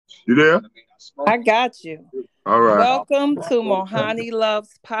You there? I got you. All right. Welcome to Mohani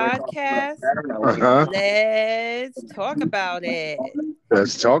Loves Podcast. Uh-huh. Let's talk about it.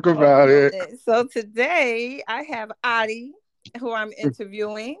 Let's talk about it. So today I have Oddy, who I'm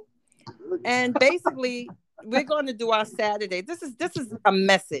interviewing, and basically we're going to do our Saturday. This is a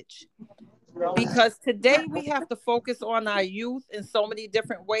message because today we have to focus on our youth in so many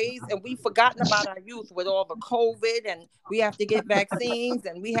different ways, and we've forgotten about our youth with all the COVID, and we have to get vaccines,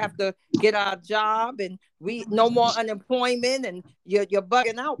 and we have to get our job, and we no more unemployment, and you're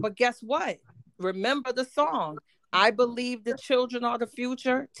bugging out. But guess what? Remember the song. I believe the children are the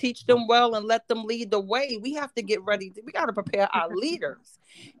future. Teach them well and let them lead the way. We have to get ready. We got to prepare our leaders.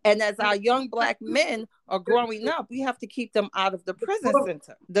 And as our young black men are growing up, we have to keep them out of the prison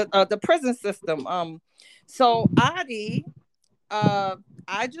center, the prison system. So Adi, uh,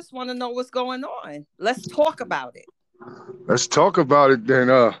 I just want to know what's going on. Let's talk about it. Let's talk about it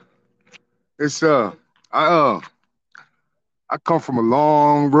then. It's I I come from a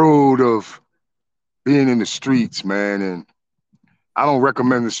long road of being in the streets, man, and I don't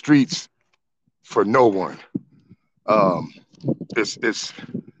recommend the streets for no one. Um, it's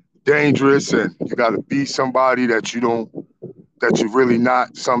dangerous, and you got to be somebody that you're really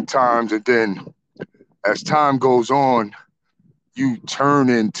not sometimes, and then as time goes on, you turn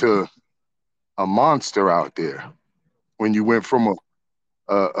into a monster out there when you went from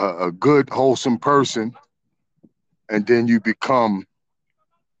a good wholesome person and then you become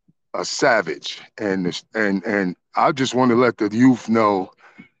a savage. And I just want to let the youth know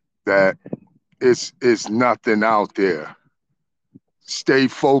that it's nothing out there. Stay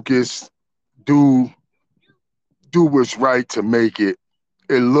focused. Do do what's right to make it.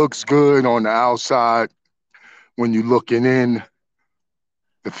 It looks good on the outside when you're looking in,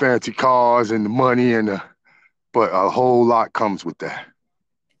 the fancy cars and the money but a whole lot comes with that.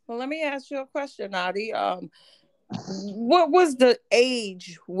 Well, let me ask you a question, Adi. What was the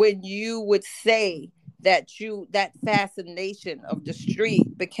age when you would say that fascination of the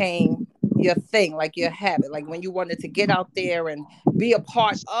street became your thing, like your habit, like when you wanted to get out there and be a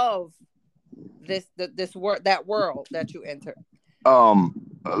part of this world, that world that you entered?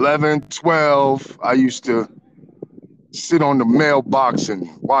 11, 12, I used to sit on the mailbox and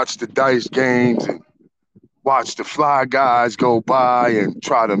watch the dice games and watch the fly guys go by and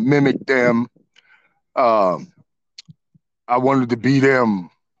try to mimic them. Um, I wanted to be them.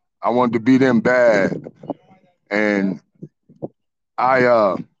 I wanted to be them bad. And I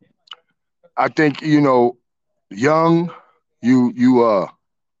uh I think, young, you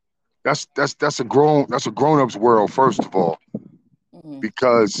that's a grown up's world, first of all, Hmm.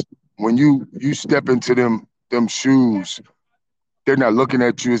 because when you step into them shoes, they're not looking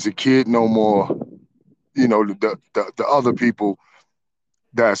at you as a kid no more. The other people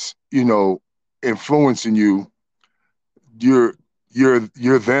that's, influencing you, you're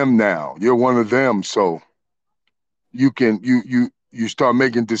you're them now. You're one of them. So you start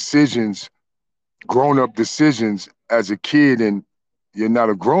making decisions, grown up decisions as a kid, and you're not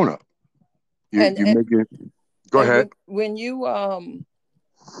a grown up. You And you and make it. Go and ahead. when you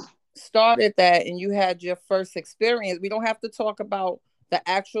started that and you had your first experience, we don't have to talk about the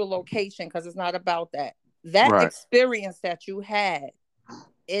actual location because it's not about that. That Right. experience that you had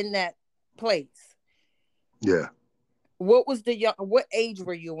in that place, Yeah. what age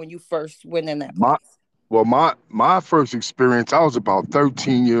were you when you first went in that My place? my first experience, I was about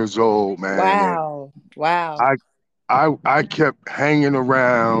 13 years old, man, and Wow. Wow. I I kept hanging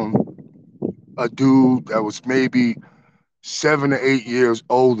around a dude that was maybe 7 or 8 years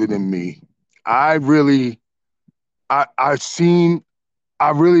older than me. I really I seen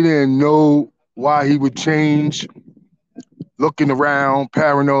I really didn't know why he would change, looking around,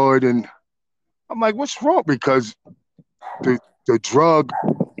 paranoid, and I'm like, what's wrong? Because the the drug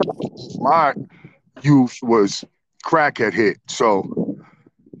my youth was crack had hit. So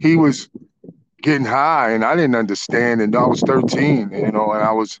he was getting high and I didn't understand, and I was 13, and I'm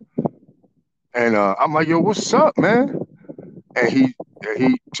like, yo, what's up, man? And he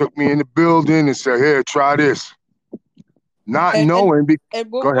took me in the building and said, here, try this. Not And and knowing,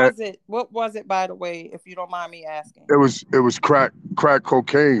 and go ahead. What was it, by the way, if you don't mind me asking? It was crack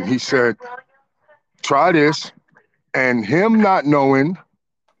cocaine. He said, try this, and him not knowing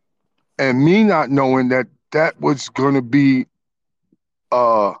and me not knowing that was going to be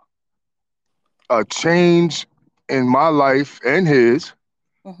a a change in my life and his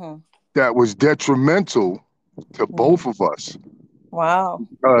Hmm. that was detrimental to Hmm. both of us, Wow.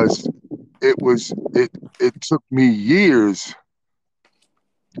 because it took me years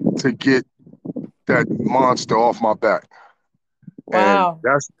to get that monster off my back. And Wow.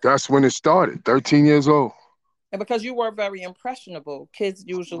 that's when it started. 13 years old. And because you were very impressionable, kids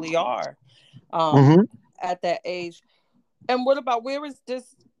usually are um, Hmm. at that age. And what about where is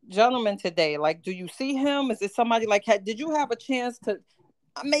this gentleman today? Like, do you see him? Is it somebody like, did you have a chance to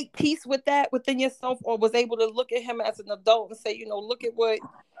make peace with that within yourself, or was able to look at him as an adult and say, look at what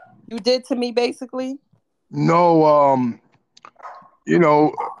you did to me, basically? No, you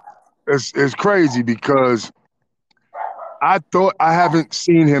know, it's crazy because I thought I haven't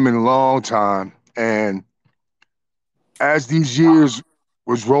seen him in a long time, and as these years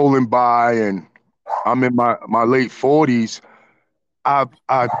was rolling by, and I'm in my late 40s, I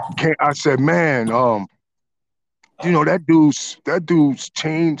can't. I said, man, that dude's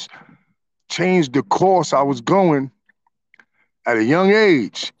changed the course I was going at a young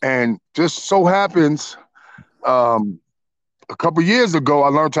age, and just so happens, um, a couple years ago, I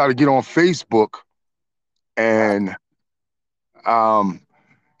learned how to get on Facebook, and um,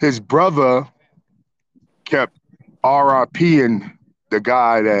 his brother kept RIPing the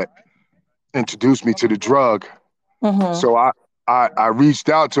guy that introduced me to the drug. Mm-hmm. So I reached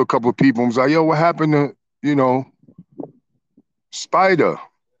out to a couple of people and was like, yo, what happened to, you know, Spider?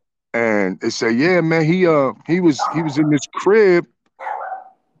 And they said, yeah, man, he was in this crib,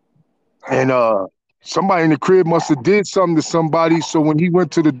 and somebody in the crib must have did something to somebody. So when he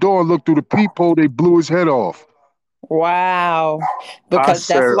went to the door and looked through the peephole, they blew his head off. Wow. I Because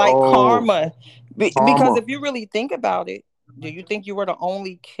that's said, like oh, karma. Because karma. if you really think about it, do you think you were the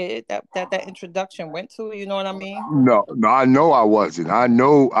only kid that introduction went to? You know what I mean? No, no, I know I wasn't. I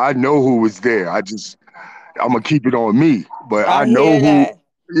know who was there. I'm gonna keep it on me. But I I know hear who. that.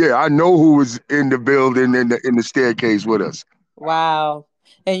 Yeah, I know who was in the building in the staircase with us. Wow.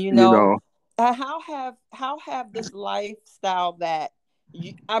 And You know, how have this lifestyle that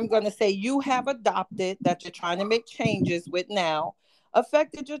I'm going to say you have adopted, that you're trying to make changes with now,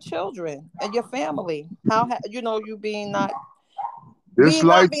 affected your children and your family? You this being able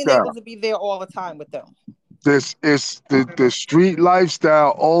lifestyle, to be there all the time with them? this is the street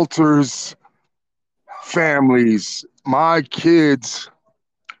lifestyle alters families. My kids,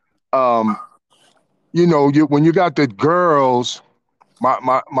 um, when you got the girls,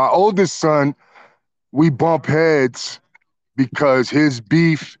 my oldest son, we bump heads because his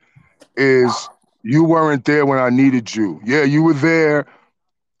beef is you weren't there when I needed you. Yeah, you were there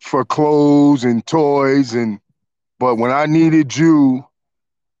for clothes and toys, but when I needed you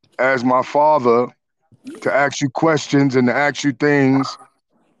as my father to ask you questions and to ask you things,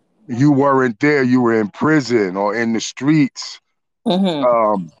 you weren't there. You were in prison or in the streets. Mm-hmm.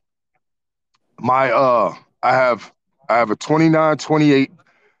 Um, my I have a 29, 28,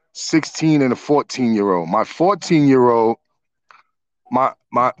 16, and a 14-year-old. My 14-year-old, my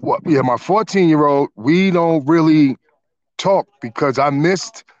 14-year-old, we don't really talk because I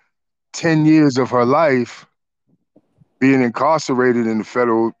missed 10 years of her life being incarcerated in the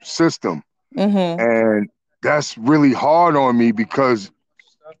federal system. Mm-hmm. And that's really hard on me because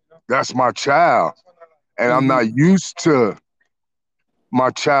that's my child. And I'm not Mm-hmm. used to my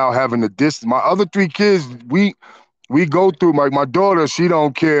child having a distance. My other three kids, we go through, like my daughter, she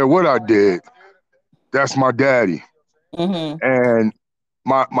don't care what I did. That's my daddy. Mm-hmm. And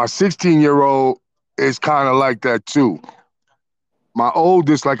my 16-year-old is kind of like that too. My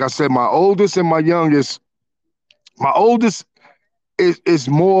oldest, like I said, my oldest and my oldest is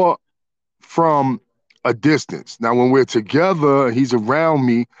more from a distance. Now, when we're together, he's around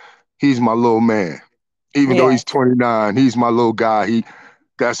me, he's my little man. Even though he's Yes. 29, he's my little guy.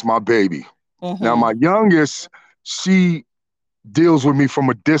 That's my baby. Now, Mm-hmm. my youngest, she deals with me from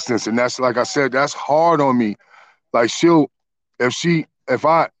a distance, and that's like I said, that's hard on me. Like if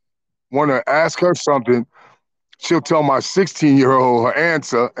I want to ask her something, she'll tell my 16-year-old her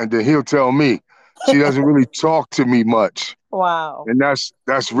answer, and then he'll tell me. She doesn't really talk to me much, Wow. and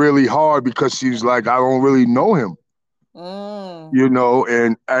that's really hard because she's like, I don't really know him, Mm.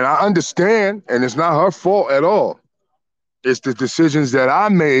 and I understand, and it's not her fault at all. It's the decisions that I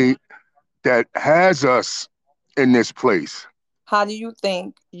made that has us in this place. How do you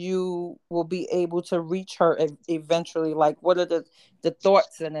think you will be able to reach her eventually? Like, what are the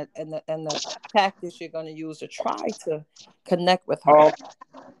thoughts and the tactics you're going to use to try to connect with her? Um,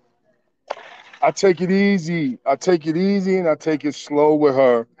 I take it easy. I take it easy and I take it slow with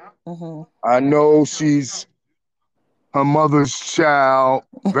her. Mm-hmm. I know she's her mother's child,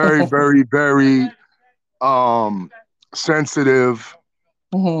 very, very, very um sensitive.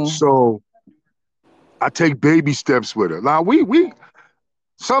 Mm-hmm. So I take baby steps with her. Now we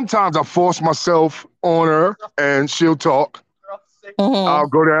sometimes I force myself on her and she'll talk. Mm-hmm. I'll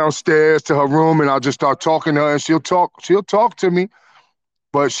go downstairs to her room and I'll just start talking to her and she'll talk to me.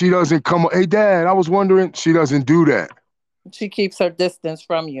 but she doesn't come. Hey, Dad, I was wondering. She doesn't do that. She keeps her distance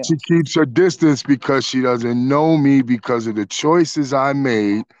from She you. keeps her distance because she doesn't know me because of the choices I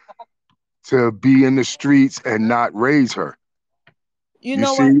made to be in the streets and not raise her. You You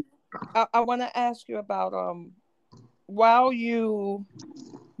know what? see? I want to ask you about while you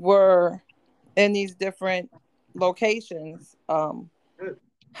were in these different locations,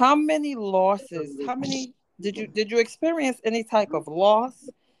 how many losses? How many did you experience any type of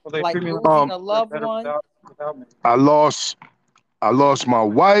loss, like losing Um, a loved one? I lost I lost my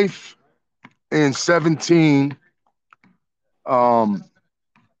wife in 17. Um,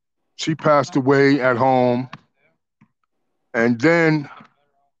 she passed away at home, and then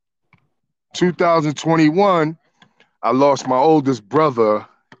 2021, I lost my oldest brother.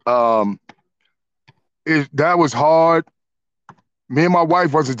 Um, that was hard. Me and my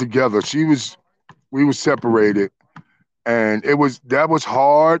wife wasn't together. We were separated, and that was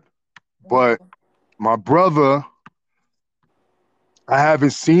hard. But Mhm. my brother, I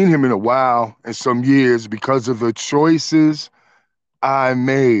haven't seen him in a while, in some years, because of the choices I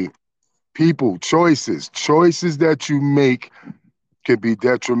made. People, choices that you make can be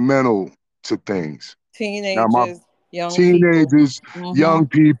detrimental to things. Now, my Teenagers, young people. teenagers, Hmm. young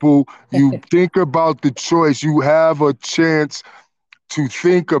people, you think about the choice. You have a chance to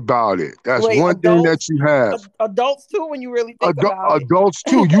think about it. That's Wait, one thing that adults, you have. adults too. When you really think about it. Adults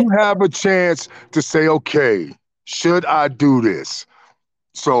too, you have a chance to say, okay, should I do this?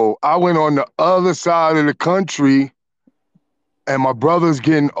 So I went on the other side of the country, and my brother's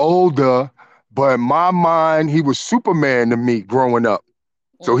getting older, but in my mind, he was Superman to me growing up.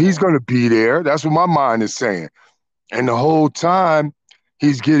 So he's Hmm. going to be there. That's what my mind is saying. And the whole time,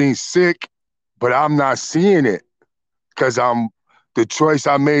 he's getting sick, but I'm not seeing it because I'm the choice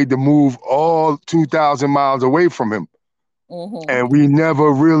I made to move all 2,000 miles away from him. Hmm. And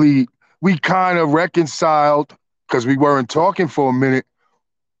we kind of reconciled because we weren't talking for a minute,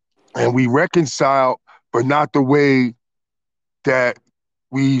 and we reconciled, but not the way that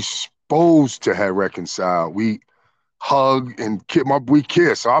we supposed to have reconciled. We hug and we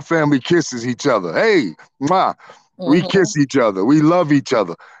kiss. Our family kisses each other. Hey, mwah. We Hmm. kiss each other. We love each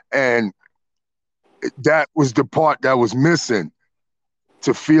other. And that was the part that was missing,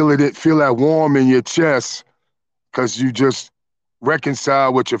 to feel that warm in your chest because you just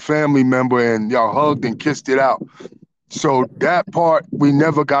reconciled with your family member and y'all hugged and kissed it out. So that part we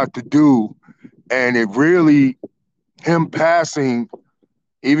never got to do. And it really, him passing,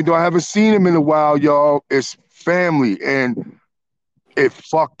 even though I haven't seen him in a while, y'all, it's family. And it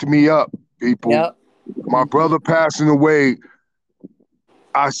fucked me up, people. Yep. My Hmm. brother passing away,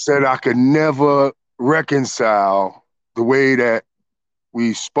 I said I could never reconcile the way that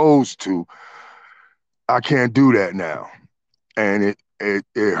we supposed to. I can't do that now. And it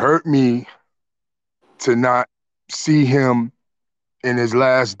hurt me to not see him in his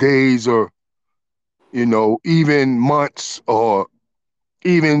last days, or, even months, or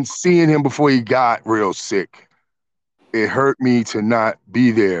even seeing him before he got real sick. It hurt me to not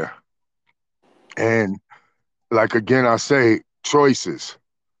be there. And like again, I say choices,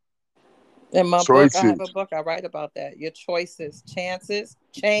 In my book, I have a choices. book I write about that. Your choices, chances,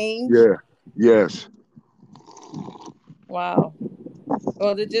 change. Yeah. Yes. Wow.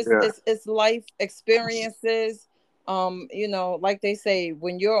 Well, it just Yeah. it's life experiences. Like they say,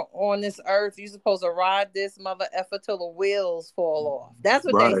 when you're on this earth, you're supposed to ride this mother effer till the wheels fall off. That's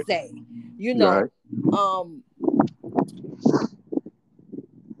what they Right. say. You Right. know, um,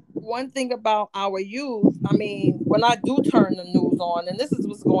 one thing about our youth, I mean, when I do turn the news on, and this is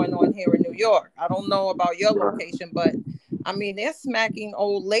what's going on here in New York. I don't know about your Right. location, but I mean, they're smacking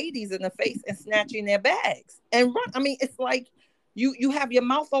old ladies in the face and snatching their bags and run. I mean, it's like you have your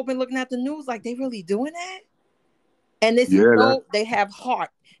mouth open looking at the news, like they really doing that. And it's Yeah. That. no, they have heart.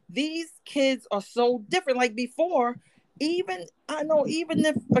 These kids are so different. Like before, even I know, even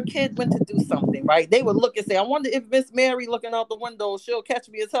if a kid went to do something, right, they would look and say, "I wonder if Miss Mary looking out the window, she'll catch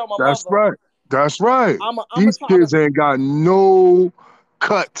me and tell my That's mother, right. That's right. I'm a These try to." kids ain't got no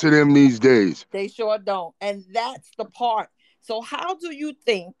cut to them these days. They sure don't, and that's the part. So how do you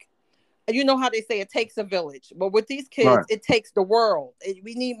think? You know how they say it takes a village, but with these Right. kids, it takes the world.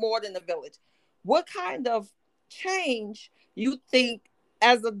 We need more than a village. What kind of change you think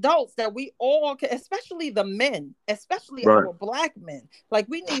as adults that we all can, especially the men, especially Right. our black men, like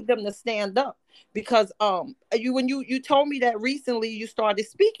we need them to stand up because you told me that recently you started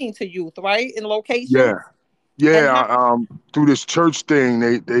speaking to youth, right, in Yeah. locations. And Yeah. how Through this church thing,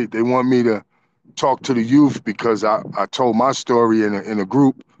 they want me to talk to the youth because I told my story in a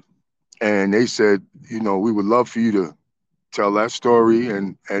group, and they said, we would love for you to tell that story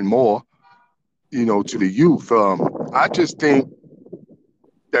and more, to the youth. I just think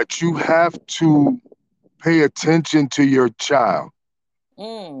that you have to pay attention to your child.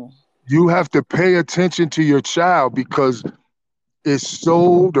 Mm. You have to pay attention to your child because it's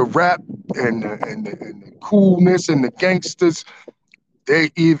so the rap and the coolness and the gangsters.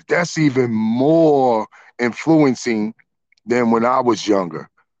 That's even more influencing than when I was younger.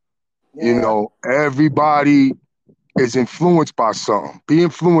 Yeah. Everybody is influenced by something. Be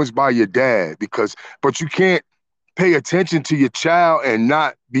influenced by your dad but you can't pay attention to your child and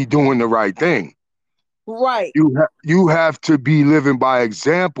not be doing the right thing. Right. You have to be living by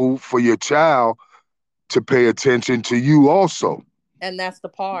example for your child to pay attention to you also. And that's the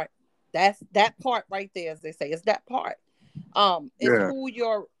part. That's that part right there, as they say. It's that part. It's Yeah, who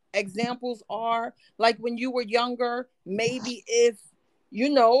your examples are. Like when you were younger, maybe if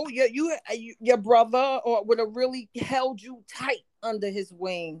your brother or would have really held you tight under his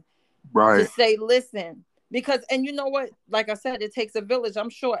wing to right. say, listen, because and you know what? Like I said, it takes a village. I'm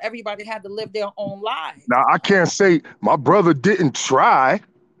sure everybody had to live their own lives. Now I can't say my brother didn't try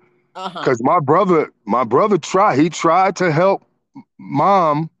Uh huh. because my brother tried. He tried to help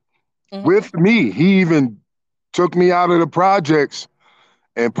mom Mm-hmm. with me. He even took me out of the projects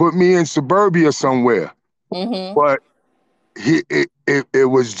and put me in suburbia somewhere. Mm-hmm. But it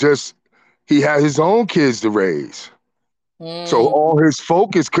was just he had his own kids to raise. So Mm. all his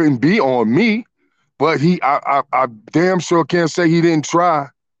focus couldn't be on me. But I damn sure can't say he didn't try.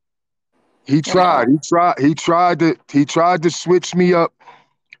 He tried. Wow. He tried to switch me up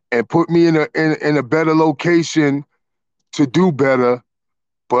and put me in a better location to do better.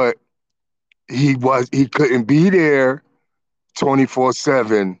 But he couldn't be there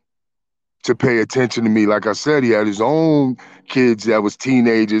 24/7 to pay attention to me. Like I said, he had his own kids that was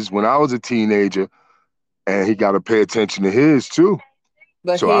teenagers when I was a teenager, and he got to pay attention to his too.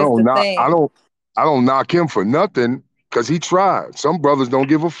 But So I here's don't the knock I thing. don't I don't knock him for nothing because he tried. Some brothers don't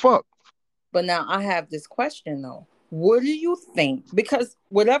give a fuck. But now I have this question though. What do you think? Because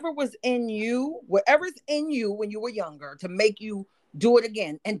whatever's in you when you were younger to make you do it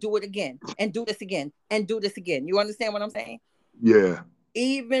again and do it again and do this again and do this again. You understand what I'm saying? Yeah,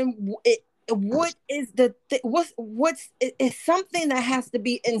 What is it's something that has to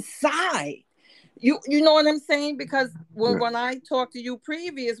be inside. You know what I'm saying? Because when yeah, when I talked to you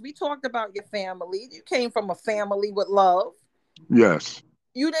previous, we talked about your family. You came from a family with love. yes,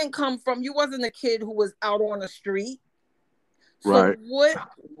 You wasn't a kid who was out on the street. So right, what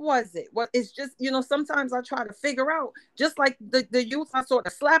was it? What it's just, sometimes I try to figure out, just like the youth I saw to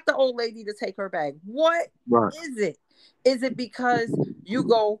slap the old lady to take her bag. What right. is it? Is it because you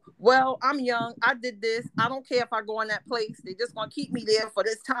go, well, I'm young, I did this, I don't care if I go in that place, they're just gonna keep me there for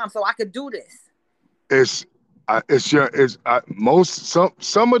this time so I could do this. It's it's your it's most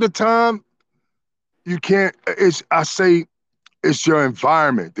some of the time you can't. It's I say it's your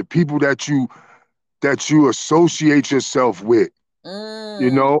environment, the people that you associate yourself with.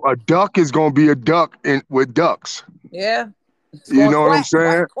 Mm, A duck is gonna be a duck with ducks. yeah. It's You going know what I'm quack,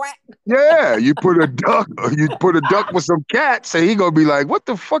 saying? quack, quack. Yeah, you put a duck with some cats, and he gonna be like, "What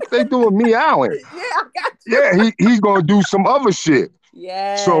the fuck they doing meowing?" Yeah, I got you. Yeah, he's gonna do some other shit.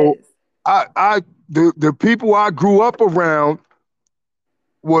 So Yes. the people I grew up around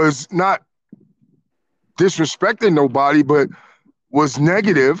was not disrespecting nobody, but was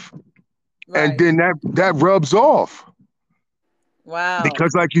negative, and Right. then that rubs off Wow.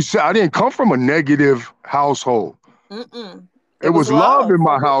 because, like you said, I didn't come from a negative household. Mm-mm. It It was was love love. in So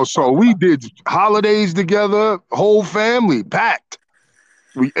my what we household. talking We about? did holidays together, whole family packed.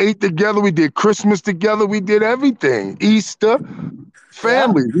 We ate together. We did Christmas together. We did everything. Easter, Yeah.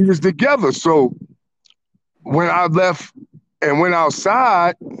 family. We was together. So when I left and went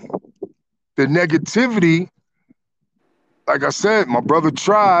outside, the negativity, like I said, my brother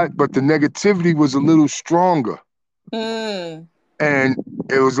tried, but the negativity was a little stronger. Mm. And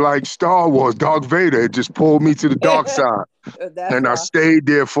it was like Star Wars, Darth Vader. It just pulled me to the dark side. That's And I why. stayed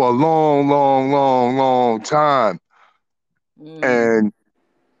there for a long, long, long, long time. Mm. And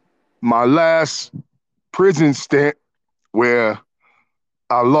my last prison stint, where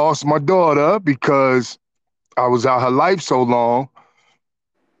I lost my daughter because I was out her life so long,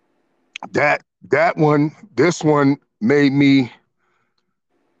 this one made me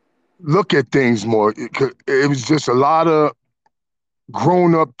look at things more. It was just a lot of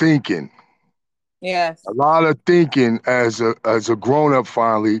grown up thinking, a Yes. lot of thinking as a grown up.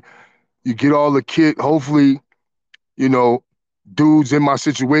 Finally, you get all the kid. Hopefully, you know, dudes in my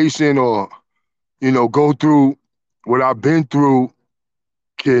situation or go through what I've been through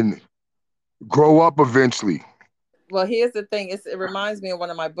can grow up eventually. Well, here's the thing. It reminds me of one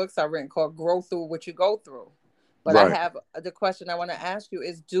of my books I written called "Grow Through What You Go Through." But I Right. have the question I want to ask you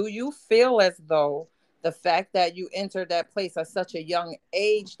is: do you feel as though the fact that you entered that place at such a young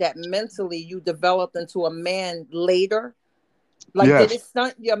age that mentally you developed into a man later? Like, did Yes. it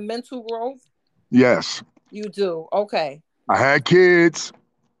stunt your mental growth? Yes. You do. Okay. I had kids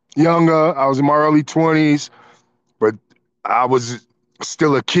younger. I was in my early 20s, but I was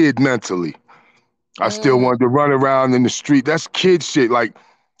still a kid mentally. I still Mm, wanted to run around in the street. That's kid shit. Like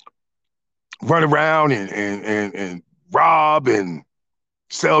run around and rob and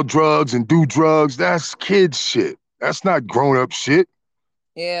sell drugs and do drugs. That's kid shit. That's not grown up shit.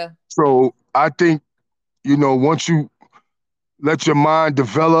 yeah. So I think, once you let your mind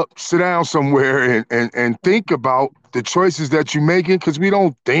develop, sit down somewhere and think about the choices that you're making, because we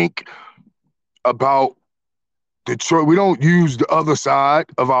don't think about the choice. We don't use the other side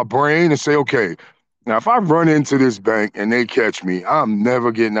of our brain and say, okay, now if I run into this bank and they catch me, I'm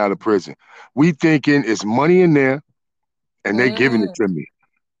never getting out of prison. We thinking it's money in there and they giving it Mm. to me.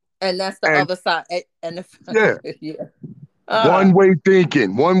 And that's the And other side. And if yeah, yeah. one Ah. way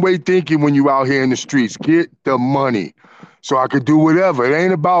thinking, one way thinking when you out here in the streets. Get the money so I could do whatever. It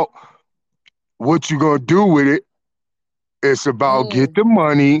ain't about what you gonna do with it. It's about get Mm, the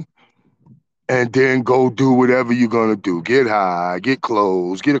money and then go do whatever you're gonna do. Get high, get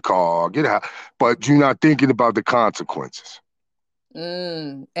clothes, get a car, get high. But you're not thinking about the consequences.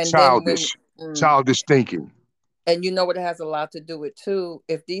 mm. And then when Childish, mm. childish thinking. And you know what it has a lot to do with too.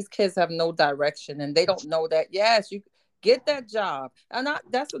 If these kids have no direction and they don't know that, yes, you get that job. And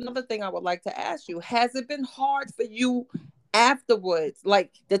that's another thing I would like to ask you. Has it been hard for you afterwards,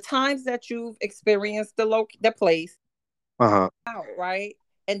 like the times that you've experienced the place Uh-huh. out, right?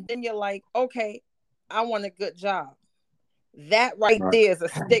 And then you're like, okay, I want a good job. That right Right. there is a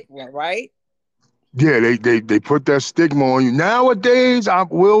stigma, right? Yeah, they put that stigma on you. Nowadays, I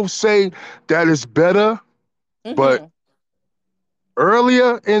will say that is better, but Mm-hmm.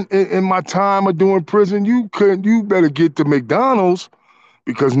 earlier in my time of doing prison, you better get to McDonald's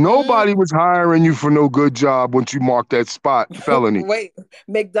because nobody Mm. was hiring you for no good job once you marked that spot felony. Wait,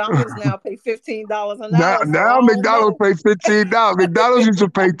 McDonald's now pay $15 an Now, hour, so now I don't McDonald's know. pay $15. McDonald's used to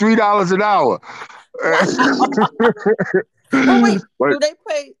pay $3 an hour. Wow. But wait, But do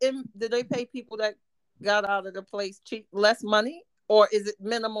they pay people that got out of the place cheap less money? Or is it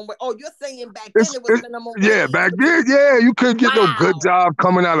minimum wage? Oh, you're saying back then it was it's minimum yeah, wage, back but then, yeah, you couldn't get no good wow. job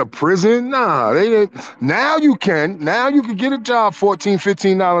coming out of prison. Nah, they didn't. Now you can. Now you can get a job 14,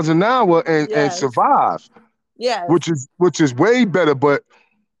 $15 an hour and Yes. survive, which Yes. is way better. But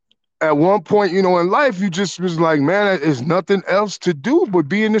at one point, in life, you just was like, man, there's nothing else to do but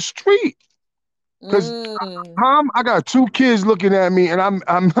be in the street. Cause Mm. I got two kids looking at me, and I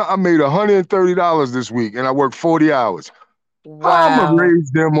made $130 this week, and I worked 40 hours. How I'm gonna Wow.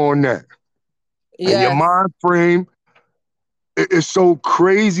 raise them on that? And your Yes. mind frame is so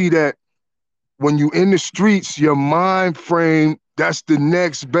crazy that when you in the streets, your mind frame, that's the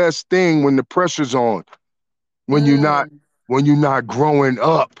next best thing when the pressure's on. When you're not Mm. when you're not growing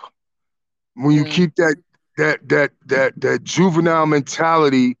up. When you Mm. keep that juvenile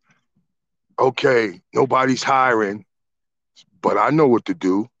mentality, okay, nobody's hiring, but I know what to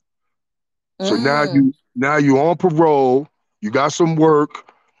do. So now Mm. you on parole, you got some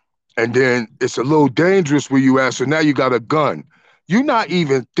work, and then it's a little dangerous where you at. So now you got a gun. You're not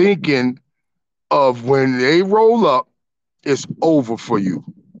even thinking of when they roll up, it's over for you.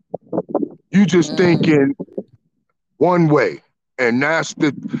 You just Mm. thinking one way. And that's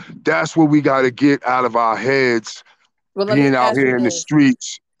what we gotta get out of our heads Well, let me being out ask you here in the this.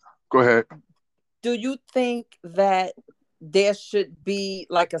 streets. Go ahead. Do you think that there should be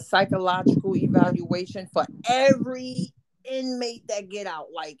like a psychological evaluation for every inmate that get out?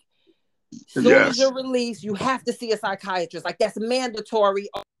 Like, soon as Yes. you're released, you have to see a psychiatrist. Like, that's mandatory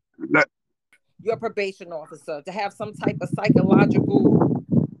on Let- your probation officer to have some type of psychological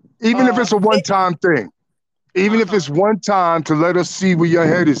Even if it's a one fitness. time thing, even if Uh-huh. it's one time to let us see where your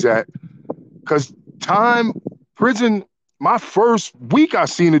head is at. Because prison, my first week, I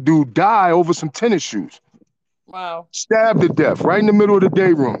seen a dude die over some tennis shoes. Wow. Stabbed to death right in the middle of the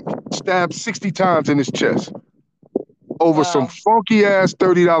day room. Stabbed 60 times in his chest over some Wow. funky ass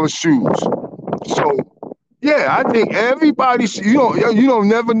 $30 shoes. So, yeah, I think everybody, you don't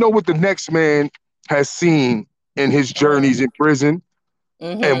never know what the next man has seen in his Mm. journeys in prison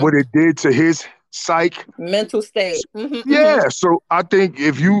and Mm-hmm. what it did to his psyche. Mental state. Mm-hmm. Yeah, Mm-hmm. so I think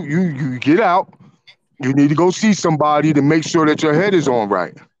if you get out, you need to go see somebody to make sure that your head is on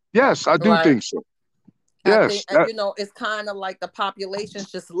right. Yes, I do Right. think so. I think, Yes. That. it's kind of like the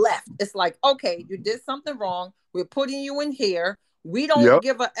population's just left. It's like, okay, you did something wrong. We're putting you in here. We don't Yep.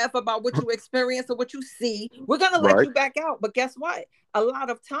 give a F about what you experience or what you see. We're going to let Right. you back out. But guess what? A lot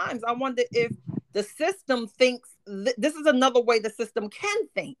of times, I wonder if the system thinks this is another way the system can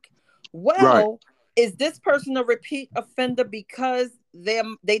think. Right. Well, is this person a repeat offender because they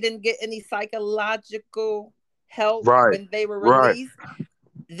didn't get any psychological help Right. when they were Right. released?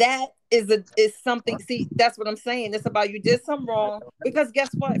 That is something. See, that's what I'm saying. It's about, you did something wrong, because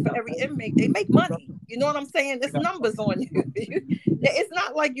guess what? For every inmate, they make money. You know what I'm saying? There's numbers on you. It's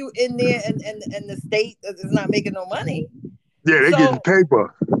not like you in there and the state is not making no money. Yeah, they getting So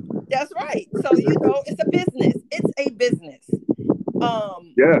paper. that's right. So it's a business. It's a business.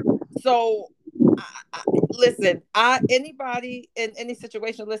 Um. Yeah. So listen, anybody in any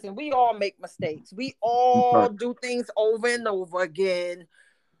situation, listen, we all make mistakes. We all Right. do things over and over again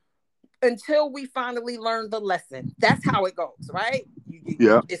until we finally learn the lesson. That's how it goes, right?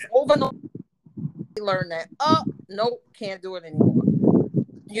 Yeah. It's over and over. You learn that. Oh, nope, can't do it anymore.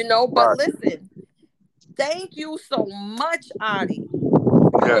 But Right. listen, thank you so much, Oddy. You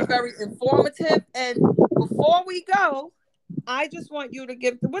were Yeah. very informative. And before we go, I just want you to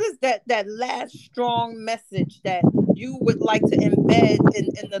give, what is that last strong message that you would like to embed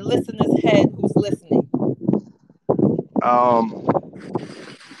in the listener's head who's listening? Um.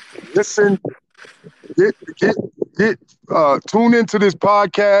 Listen. Get get get. Tune into this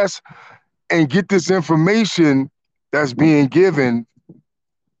podcast and get this information that's being given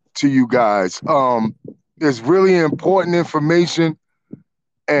to you guys. It's really important information,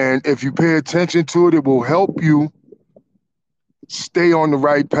 and if you pay attention to it, it will help you stay on the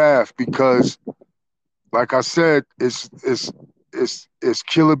right path. Because, like I said, it's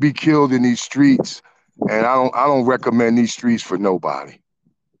kill or be killed in these streets, and I don't recommend these streets for nobody.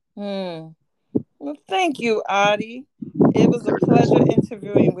 Hmm. Well, thank you, Adi. It was a pleasure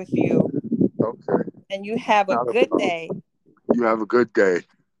interviewing with you, Okay, and you have a not a good problem. day. You have a good day.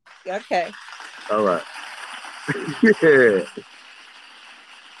 Okay. All right. Yeah.